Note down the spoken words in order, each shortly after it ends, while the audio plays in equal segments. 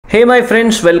Hey my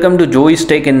friends, welcome to Joey's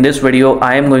Tech. In this video,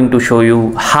 I am going to show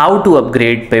you how to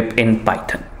upgrade pip in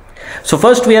Python. So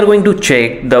first we are going to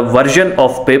check the version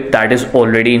of pip that is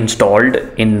already installed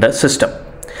in the system.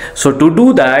 So to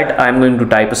do that, I am going to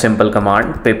type a simple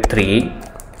command pip3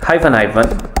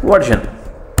 -- version.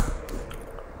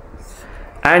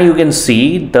 And you can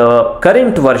see the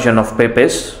current version of pip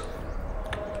is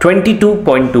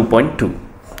 22.2.2.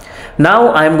 Now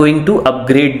I am going to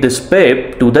upgrade this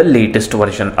pip to the latest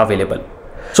version available.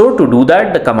 So to do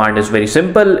that, the command is very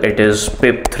simple. It is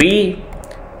pip3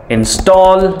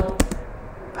 install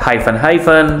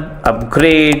 --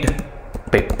 upgrade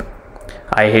pip.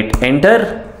 I hit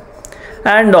enter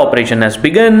and the operation has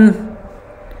begun.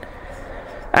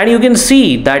 And you can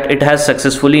see that it has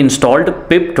successfully installed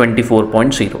pip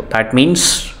 24.0. That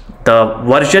means the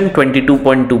version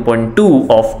 22.2.2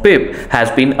 of pip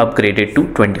has been upgraded to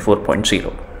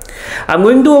 24.0. I'm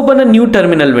going to open a new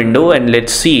terminal window and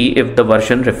let's see if the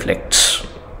version reflects.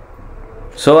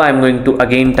 So I'm going to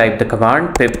again type the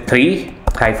command pip3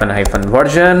 --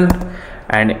 version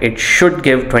and it should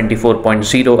give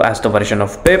 24.0 as the version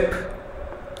of pip.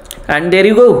 And there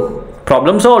you go.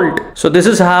 Problem solved. So this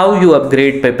is how you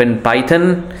upgrade pip in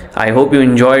Python. I hope you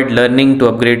enjoyed learning to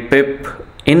upgrade pip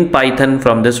in Python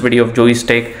from this video of Joey's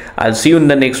Tech. I'll see you in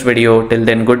the next video. Till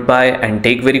then, goodbye and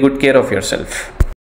take very good care of yourself.